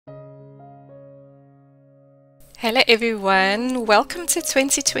Hello everyone, welcome to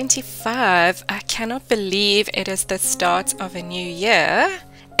 2025. I cannot believe it is the start of a new year.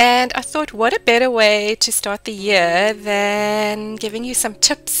 And I thought, what a better way to start the year than giving you some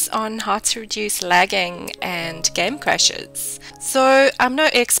tips on how to reduce lagging and game crashes. So I'm no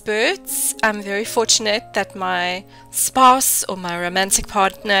expert. I'm very fortunate that my spouse or my romantic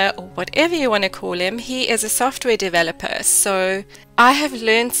partner or whatever you want to call him, he is a software developer. So I have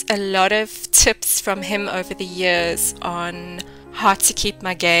learned a lot of tips from him over the years on how to keep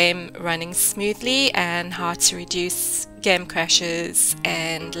my game running smoothly and how to reduce game crashes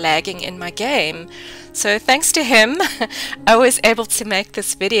and lagging in my game. So thanks to him, I was able to make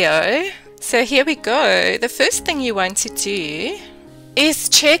this video. So here we go. The first thing you want to do is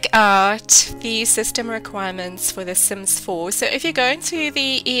check out the system requirements for The Sims 4. So if you go into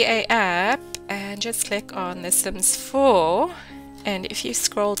the EA app and just click on The Sims 4, and if you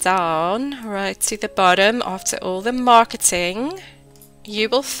scroll down right to the bottom after all the marketing, you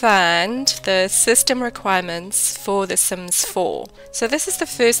will find the system requirements for The Sims 4. So this is the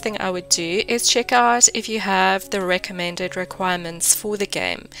first thing I would do, is check out if you have the recommended requirements for the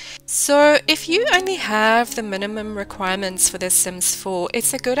game. So if you only have the minimum requirements for The Sims 4,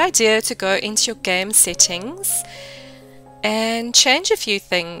 it's a good idea to go into your game settings and change a few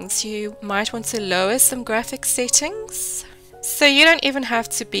things. You might want to lower some graphics settings. So you don't even have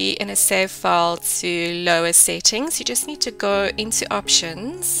to be in a save file to lower settings. You just need to go into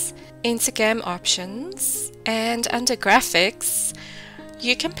options, into game options, and under graphics,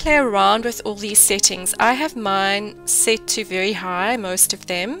 you can play around with all these settings. I have mine set to very high, most of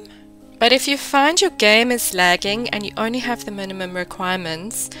them. But if you find your game is lagging and you only have the minimum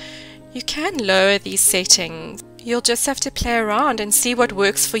requirements, you can lower these settings. You'll just have to play around and see what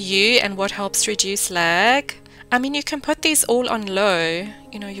works for you and what helps reduce lag. I mean, you can put these all on low,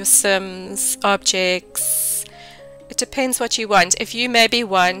 you know, your Sims, objects. It depends what you want. If you maybe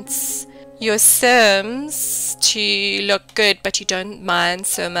want your Sims to look good, but you don't mind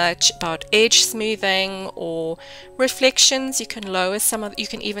so much about edge smoothing or reflections, you can lower some of, you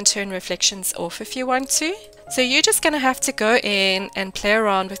can even turn reflections off if you want to. So you're just going to have to go in and play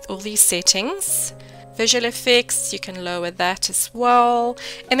around with all these settings. Visual effects, you can lower that as well.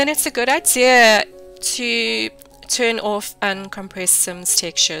 And then it's a good idea to turn off uncompressed Sims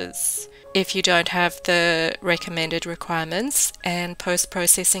textures if you don't have the recommended requirements, and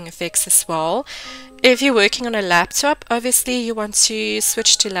post-processing effects as well. If you're working on a laptop, obviously you want to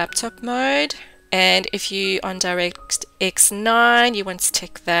switch to laptop mode, and if you're on DirectX 9, you want to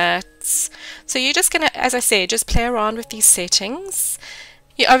tick that. So you're just gonna, as I said, just play around with these settings.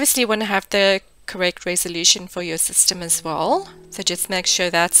 You obviously want to have the correct resolution for your system as well, so just make sure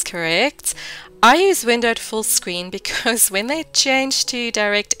that's correct. I use windowed full screen because when they changed to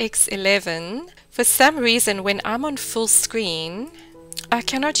DirectX 11, for some reason when I'm on full screen, I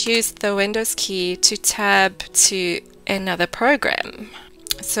cannot use the Windows key to tab to another program.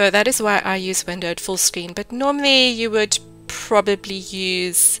 So that is why I use windowed full screen, but normally you would probably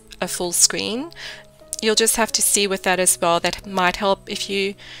use a full screen. You'll just have to see with that as well. That might help if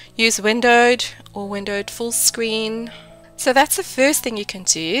you use windowed or windowed full screen. So that's the first thing you can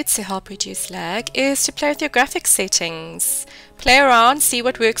do to help reduce lag, is to play with your graphics settings. Play around, see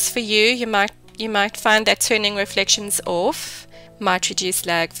what works for you. You might find that turning reflections off might reduce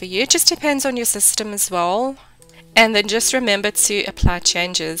lag for you. It just depends on your system as well. And then just remember to apply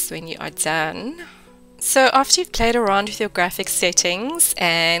changes when you are done. So after you've played around with your graphics settings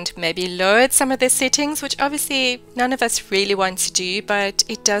and maybe lowered some of the settings, which obviously none of us really want to do, but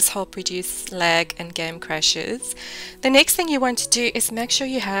it does help reduce lag and game crashes, the next thing you want to do is make sure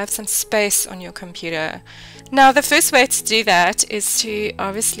you have some space on your computer. Now the first way to do that is to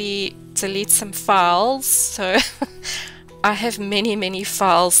obviously delete some files. So I have many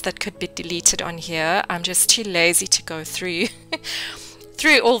files that could be deleted on here. I'm just too lazy to go through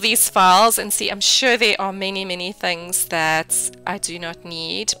all these files and see. I'm sure there are many things that I do not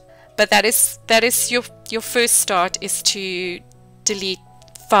need, but that is your first start, is to delete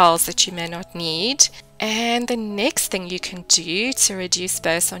files that you may not need. And the next thing you can do to reduce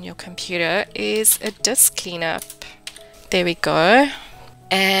space on your computer is a disk cleanup. There we go.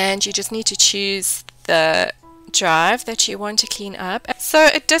 And you just need to choose the drive that you want to clean up. So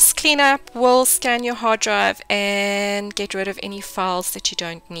a disk cleanup will scan your hard drive and get rid of any files that you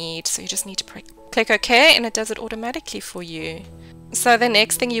don't need. So you just need to click OK, and it does it automatically for you. So the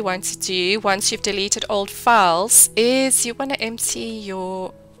next thing you want to do once you've deleted old files is you want to empty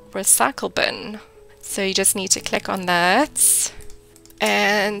your recycle bin. So you just need to click on that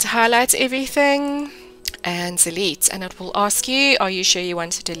and highlight everything and delete, and it will ask you, are you sure you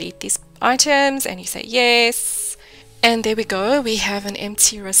want to delete these items, and you say yes. And there we go, we have an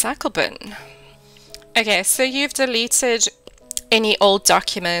empty recycle bin. Okay, so you've deleted any old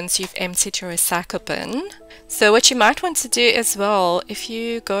documents, you've emptied your recycle bin. So what you might want to do as well, if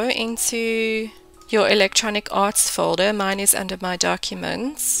you go into your electronic arts folder, mine is under my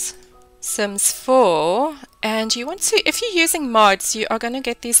documents, Sims 4, and you want to, if you're using mods, you are going to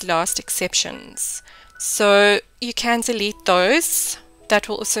get these last exceptions. So you can delete those. That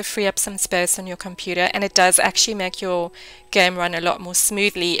will also free up some space on your computer, and it does actually make your game run a lot more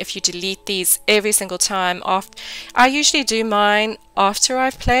smoothly if you delete these every single time. I usually do mine after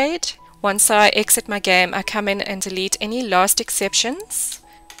I've played. Once I exit my game, I come in and delete any last exceptions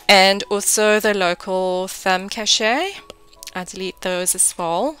and also the local thumb cache. I delete those as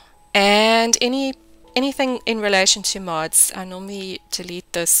well. And anything in relation to mods, I normally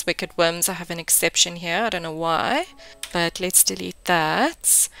delete this Wicked Whims. I have an exception here, I don't know why, but let's delete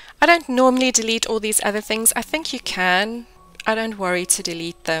that. I don't normally delete all these other things. I think you can. I don't worry to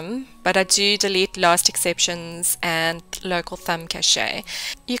delete them, but I do delete last exceptions and local thumb cache.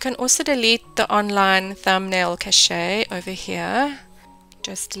 You can also delete the online thumbnail cache over here.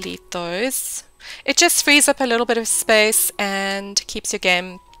 Just delete those. It just frees up a little bit of space and keeps your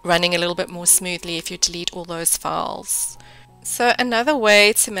game running a little bit more smoothly if you delete all those files. So another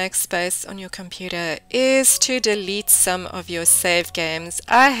way to make space on your computer is to delete some of your saved games.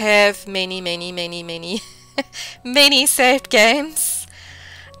 I have many many saved games,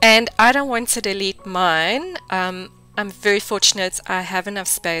 and I don't want to delete mine. I'm very fortunate I have enough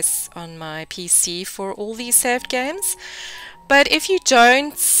space on my PC for all these saved games. But if you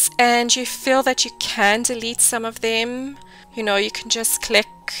don't and you feel that you can delete some of them, you know, you can just click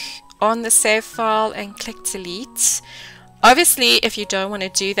on the save file and click delete. Obviously, if you don't want to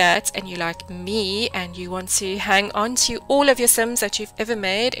do that and you're like me and you want to hang on to all of your Sims that you've ever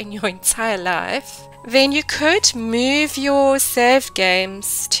made in your entire life, then you could move your saved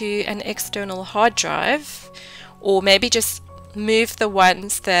games to an external hard drive, or maybe just move the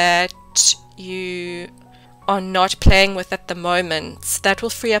ones that you are not playing with at the moment. That will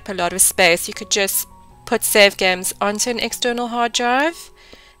free up a lot of space. You could just put save games onto an external hard drive,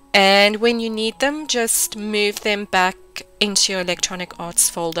 and when you need them, just move them back into your electronic arts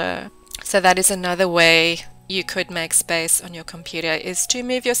folder. So that is another way you could make space on your computer, is to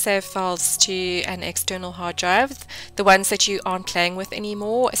move your save files to an external hard drive, the ones that you aren't playing with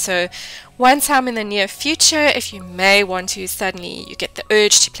anymore. So one time in the near future, if you may want to, suddenly you get the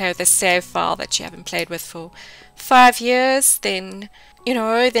urge to play with a save file that you haven't played with for 5 years, then, you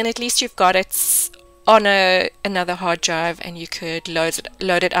know, then at least you've got it on another hard drive, and you could load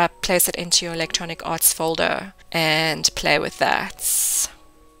it up, place it into your electronic arts folder and play with that.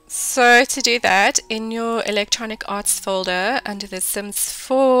 So to do that, in your electronic arts folder under the Sims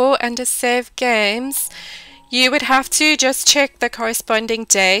 4 under save games, you would have to just check the corresponding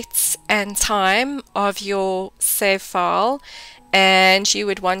dates and time of your save file, and you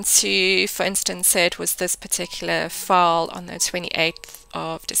would want to, for instance, say it was this particular file on the 28th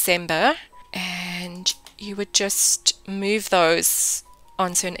of December, and you would just move those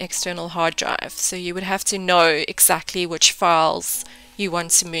onto an external hard drive. So you would have to know exactly which files you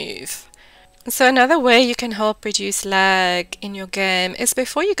want to move. So another way you can help reduce lag in your game is,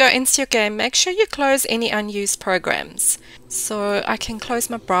 before you go into your game, make sure you close any unused programs. So I can close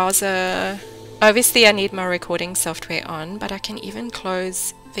my browser. Obviously I need my recording software on, but I can even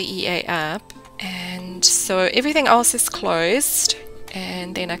close the EA app, and so everything else is closed,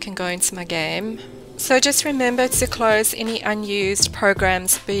 and then I can go into my game. So just remember to close any unused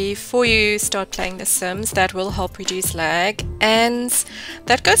programs before you start playing The Sims. That will help reduce lag, and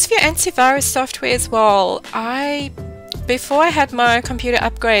that goes for your antivirus software as well. Before I had my computer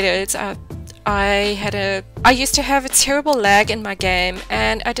upgraded, I used to have a terrible lag in my game,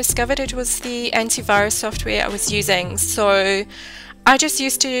 and I discovered it was the antivirus software I was using. So I just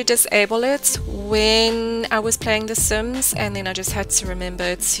used to disable it when I was playing The Sims, and then I just had to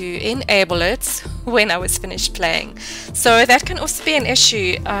remember to enable it when I was finished playing. So that can also be an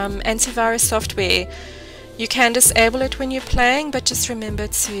issue. Antivirus software, you can disable it when you're playing, but just remember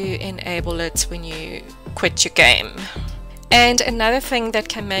to enable it when you quit your game. And another thing that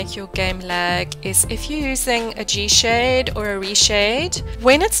can make your game lag is if you're using a gshade or a reshade.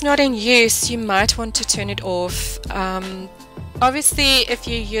 When it's not in use, you might want to turn it off. Obviously, if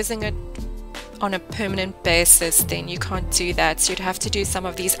you're using it on a permanent basis, then you can't do that. So you'd have to do some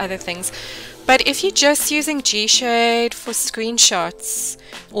of these other things. But if you're just using gshade for screenshots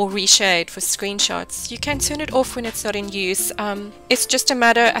or reshade for screenshots, you can turn it off when it's not in use. It's just a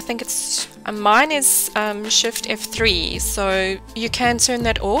matter, I think it's, mine is Shift F3, so you can turn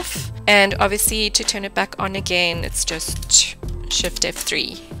that off. And obviously to turn it back on again, it's just Shift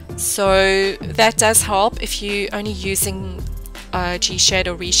F3. So that does help if you're only using gshade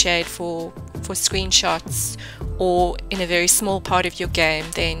or reshade for screenshots or in a very small part of your game,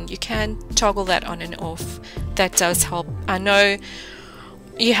 then you can toggle that on and off. That does help. I know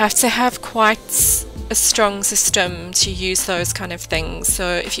you have to have quite a strong system to use those kind of things, so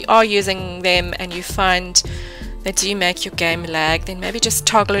if you are using them and you find they do make your game lag, then maybe just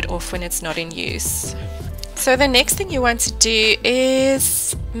toggle it off when it's not in use. So the next thing you want to do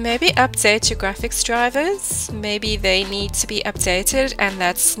is maybe update your graphics drivers. Maybe they need to be updated, and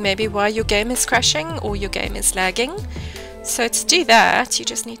that's maybe why your game is crashing or your game is lagging. So to do that, you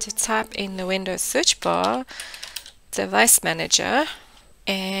just need to type in the Windows search bar, Device Manager,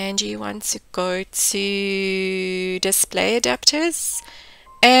 and you want to go to Display Adapters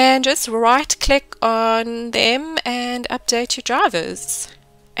and just right click on them and update your drivers.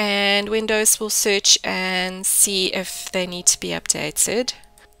 And Windows will search and see if they need to be updated.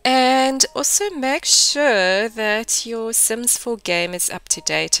 And also make sure that your Sims 4 game is up to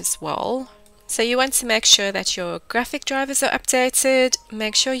date as well. So you want to make sure that your graphic drivers are updated,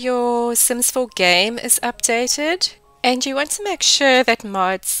 make sure your Sims 4 game is updated, and you want to make sure that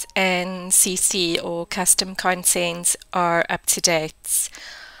mods and CC or custom content are up to date.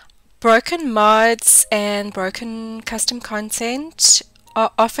 Broken mods and broken custom content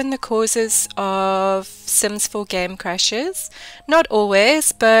are often the causes of Sims 4 game crashes. Not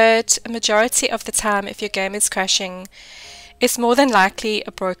always, but a majority of the time if your game is crashing, it's more than likely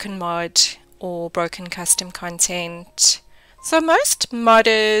a broken mod or broken custom content. So most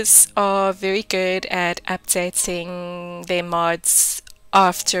modders are very good at updating their mods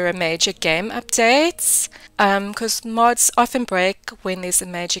after a major game update, because mods often break when there's a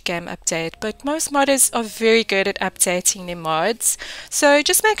major game update, but most modders are very good at updating their mods. So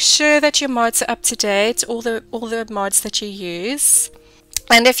just make sure that your mods are up to date, all the mods that you use.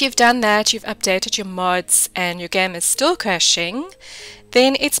 And if you've done that, you've updated your mods and your game is still crashing,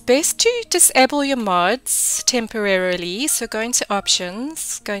 then it's best to disable your mods temporarily. So go into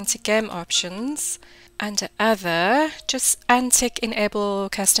Options, go into Game Options, under Other, just untick Enable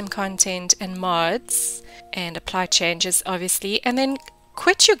Custom Content and Mods and apply changes obviously, and then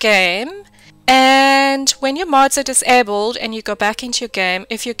quit your game. And when your mods are disabled and you go back into your game,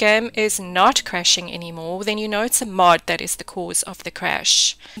 if your game is not crashing anymore, then you know it's a mod that is the cause of the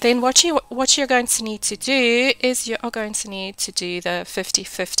crash. Then what you're going to need to do is you are going to need to do the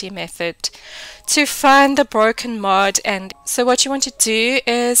 50-50 method to find the broken mod. And so what you want to do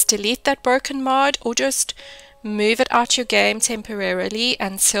is delete that broken mod or just move it out your game temporarily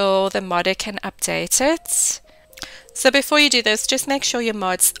until the modder can update it. So before you do this, just make sure your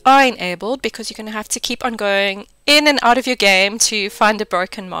mods are enabled, because you're going to have to keep on going in and out of your game to find the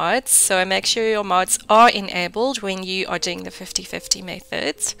broken mods. So make sure your mods are enabled when you are doing the 50-50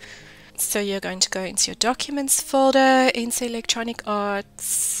 method. So you're going to go into your Documents folder, into Electronic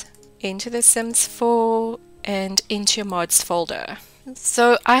Arts, into the Sims 4, and into your Mods folder.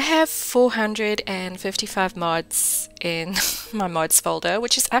 So I have 455 mods in my mods folder,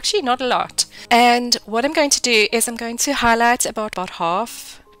 which is actually not a lot. And what I'm going to do is I'm going to highlight about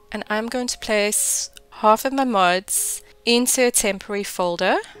half, and I'm going to place half of my mods into a temporary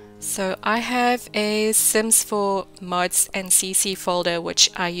folder. So I have a Sims 4 mods and CC folder, which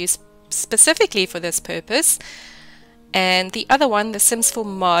I use specifically for this purpose. And the other one, the Sims 4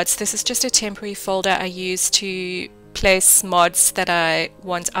 mods, this is just a temporary folder I use to place mods that I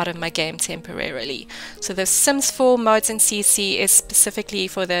want out of my game temporarily. So the Sims 4 mods and CC is specifically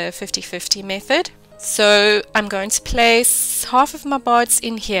for the 50-50 method. So I'm going to place half of my mods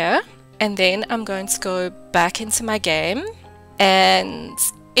in here, and then I'm going to go back into my game. And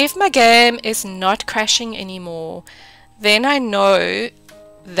if my game is not crashing anymore, then I know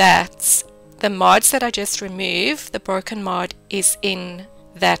that the mods that I just removed, the broken mod, is in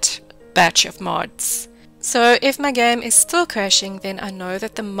that batch of mods. So if my game is still crashing, then I know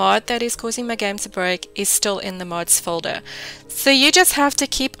that the mod that is causing my game to break is still in the mods folder. So you just have to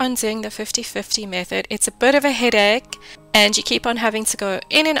keep on doing the 50-50 method. It's a bit of a headache, and you keep on having to go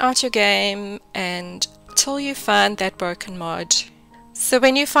in and out your game and until you find that broken mod. So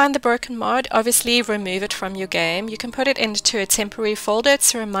when you find the broken mod, obviously remove it from your game. You can put it into a temporary folder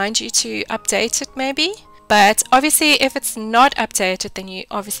to remind you to update it maybe. But obviously if it's not updated, then you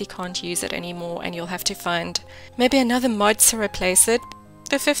obviously can't use it anymore, and you'll have to find maybe another mod to replace it.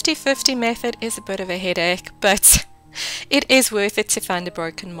 The 50-50 method is a bit of a headache, but it is worth it to find a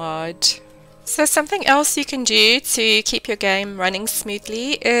broken mod. So something else you can do to keep your game running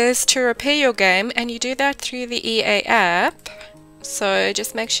smoothly is to repair your game, and you do that through the EA app. So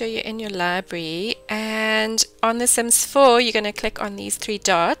just make sure you're in your library, and on The Sims 4 you're going to click on these three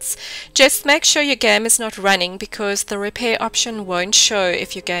dots. Just make sure your game is not running, because the repair option won't show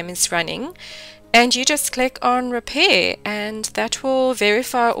if your game is running. And you just click on repair, and that will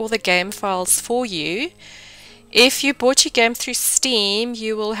verify all the game files for you. If you bought your game through Steam,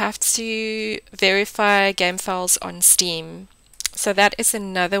 you will have to verify game files on Steam. So that is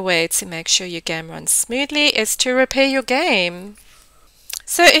another way to make sure your game runs smoothly, is to repair your game.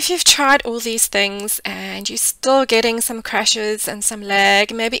 So if you've tried all these things and you're still getting some crashes and some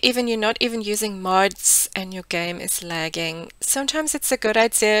lag, maybe even you're not even using mods and your game is lagging, sometimes it's a good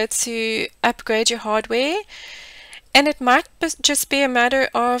idea to upgrade your hardware. And it might just be a matter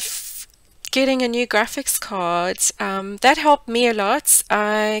of getting a new graphics card. That helped me a lot.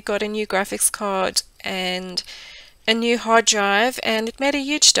 I got a new graphics card and a new hard drive, and it made a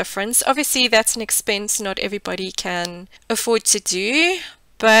huge difference. Obviously that's an expense not everybody can afford to do,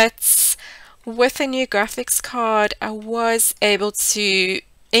 but with a new graphics card I was able to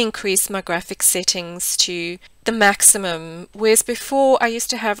increase my graphics settings to the maximum, whereas before I used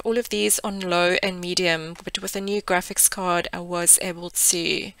to have all of these on low and medium, but with a new graphics card I was able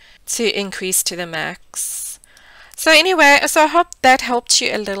to increase to the max. So anyway, so I hope that helped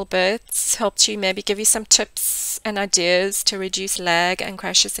you a little bit, helped you maybe give you some tips and ideas to reduce lag and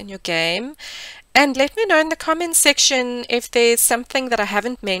crashes in your game. And let me know in the comments section if there's something that I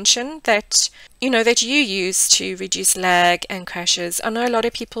haven't mentioned that that you use to reduce lag and crashes. I know a lot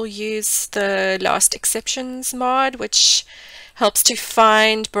of people use the last exceptions mod, which helps to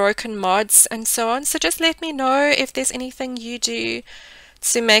find broken mods and so on. So just let me know if there's anything you do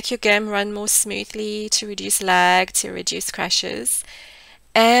to make your game run more smoothly, to reduce lag, to reduce crashes.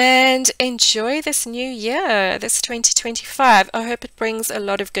 And enjoy this new year, this 2025. I hope it brings a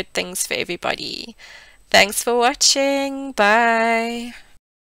lot of good things for everybody. Thanks for watching. Bye.